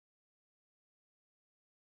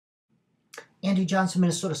Andy Johnson,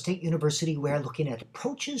 Minnesota State University. We're looking at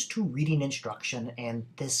approaches to reading instruction, and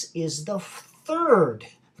this is the third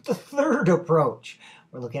approach.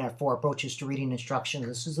 We're looking at 4 approaches to reading instruction.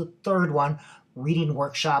 This is the third one, reading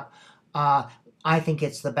workshop. I think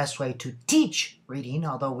it's the best way to teach reading,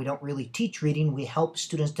 although we don't really teach reading. We help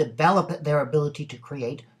students develop their ability to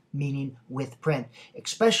create meaning with print,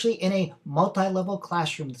 especially in a multi-level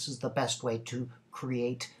classroom. This is the best way to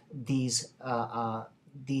create these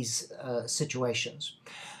situations.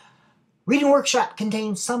 Reading workshop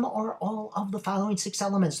contains some or all of the following 6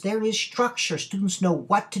 elements. There is structure. Students know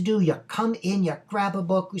what to do. You come in, you grab a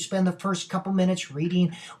book, we spend the first couple minutes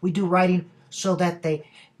reading, we do writing so that they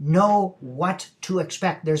know what to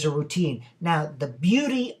expect. There's a routine. Now, the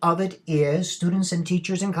beauty of it is students and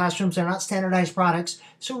teachers in classrooms are not standardized products,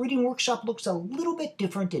 so reading workshop looks a little bit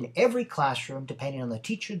different in every classroom depending on the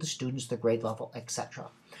teacher, the students, the grade level, etc.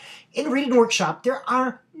 In reading workshop, there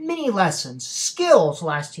are mini lessons, skills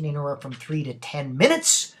lasting anywhere from 3 to 10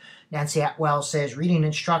 minutes. Nancy Atwell says reading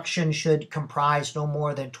instruction should comprise no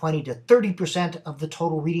more than 20 to 30% of the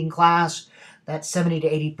total reading class. That 70 to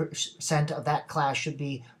 80% of that class should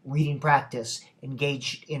be reading practice,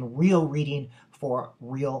 engaged in real reading for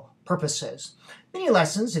real purposes. Mini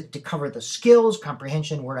lessons to cover the skills,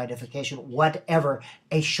 comprehension, word identification, whatever.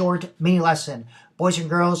 A short mini lesson. Boys and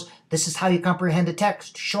girls, this is how you comprehend a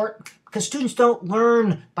text. Short, because students don't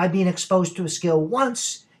learn by being exposed to a skill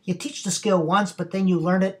once. You teach the skill once, but then you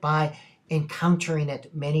learn it by encountering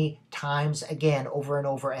it many times again, over and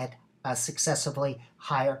over at successively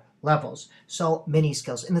higher levels. So mini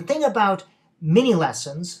skills. And the thing about mini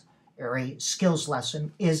lessons, or a skills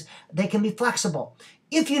lesson, is they can be flexible.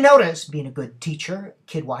 If you notice, being a good teacher,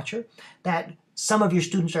 kid watcher, that some of your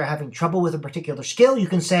students are having trouble with a particular skill, you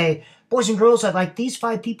can say, boys and girls, I'd like these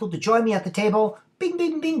 5 people to join me at the table. Bing,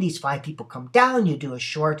 bing, bing. These 5 people come down. You do a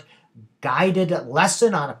short guided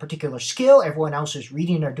lesson on a particular skill. Everyone else is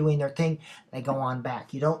reading or doing their thing. They go on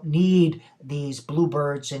back. You don't need these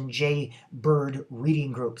Bluebirds and Jaybird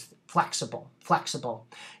reading groups. Flexible.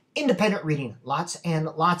 Independent reading. Lots and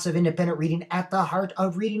lots of independent reading at the heart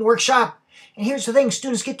of reading workshop. And here's the thing,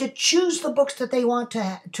 students get to choose the books that they want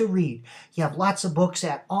to read. You have lots of books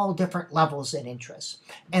at all different levels and interests.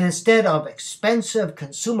 And instead of expensive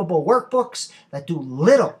consumable workbooks that do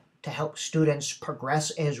little to help students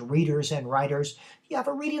progress as readers and writers, you have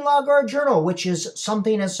a reading log or a journal, which is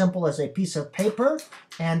something as simple as a piece of paper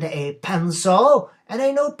and a pencil and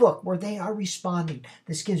a notebook where they are responding.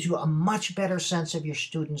 This gives you a much better sense of your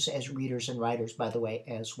students as readers and writers, by the way,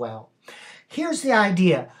 as well. Here's the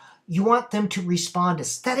idea. You want them to respond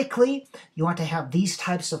aesthetically. You want to have these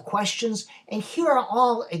types of questions. And here are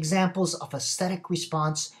all examples of aesthetic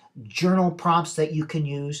response journal prompts that you can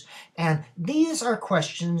use. And these are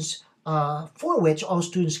questions for which all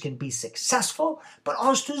students can be successful, but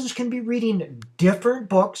all students can be reading different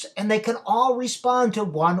books and they can all respond to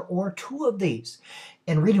 1 or 2 of these.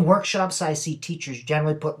 In reading workshops, I see teachers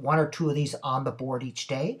generally put 1 or 2 of these on the board each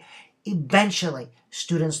day. Eventually,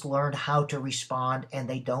 students learn how to respond and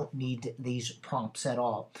they don't need these prompts at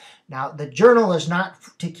all. Now, the journal is not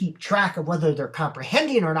to keep track of whether they're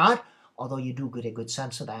comprehending or not, although you do get a good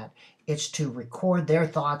sense of that. It's to record their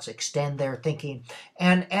thoughts, extend their thinking.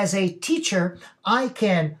 And as a teacher, I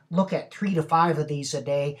can look at 3 to 5 of these a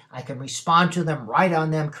day. I can respond to them, write on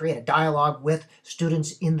them, create a dialogue with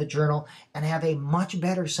students in the journal, and have a much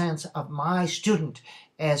better sense of my student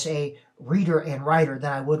as a reader and writer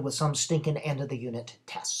than I would with some stinking end of the unit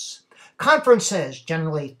tests. Conferences,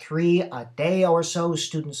 generally 3 a day or so.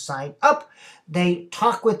 Students sign up. They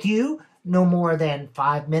talk with you no more than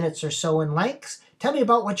 5 minutes or so in length. Tell me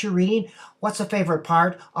about what you're reading. What's a favorite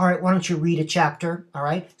part? All right, why don't you read a chapter? All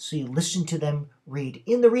right, so you listen to them read.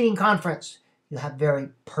 In the reading conference, you have very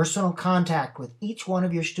personal contact with each one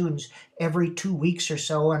of your students every 2 weeks or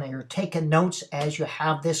so, and you're taking notes as you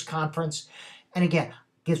have this conference. And again,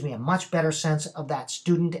 gives me a much better sense of that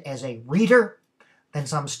student as a reader than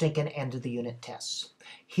some stinking end of the unit tests.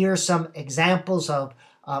 Here are some examples of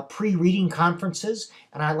pre-reading conferences,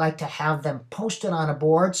 and I like to have them posted on a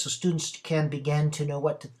board so students can begin to know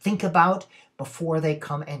what to think about before they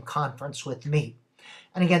come and conference with me.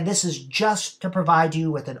 And again, this is just to provide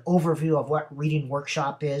you with an overview of what reading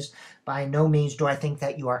workshop is. By no means do I think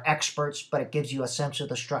that you are experts, but it gives you a sense of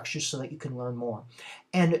the structure so that you can learn more.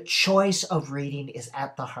 And choice of reading is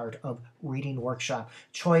at the heart of reading workshop.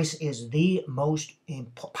 Choice is the most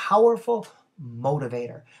powerful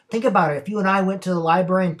motivator. Think about it. If you and I went to the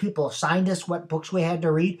library and people assigned us what books we had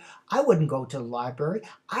to read, I wouldn't go to the library.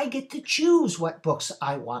 I get to choose what books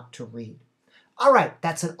I want to read. All right,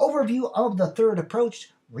 that's an overview of the third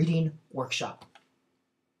approach, reading workshop.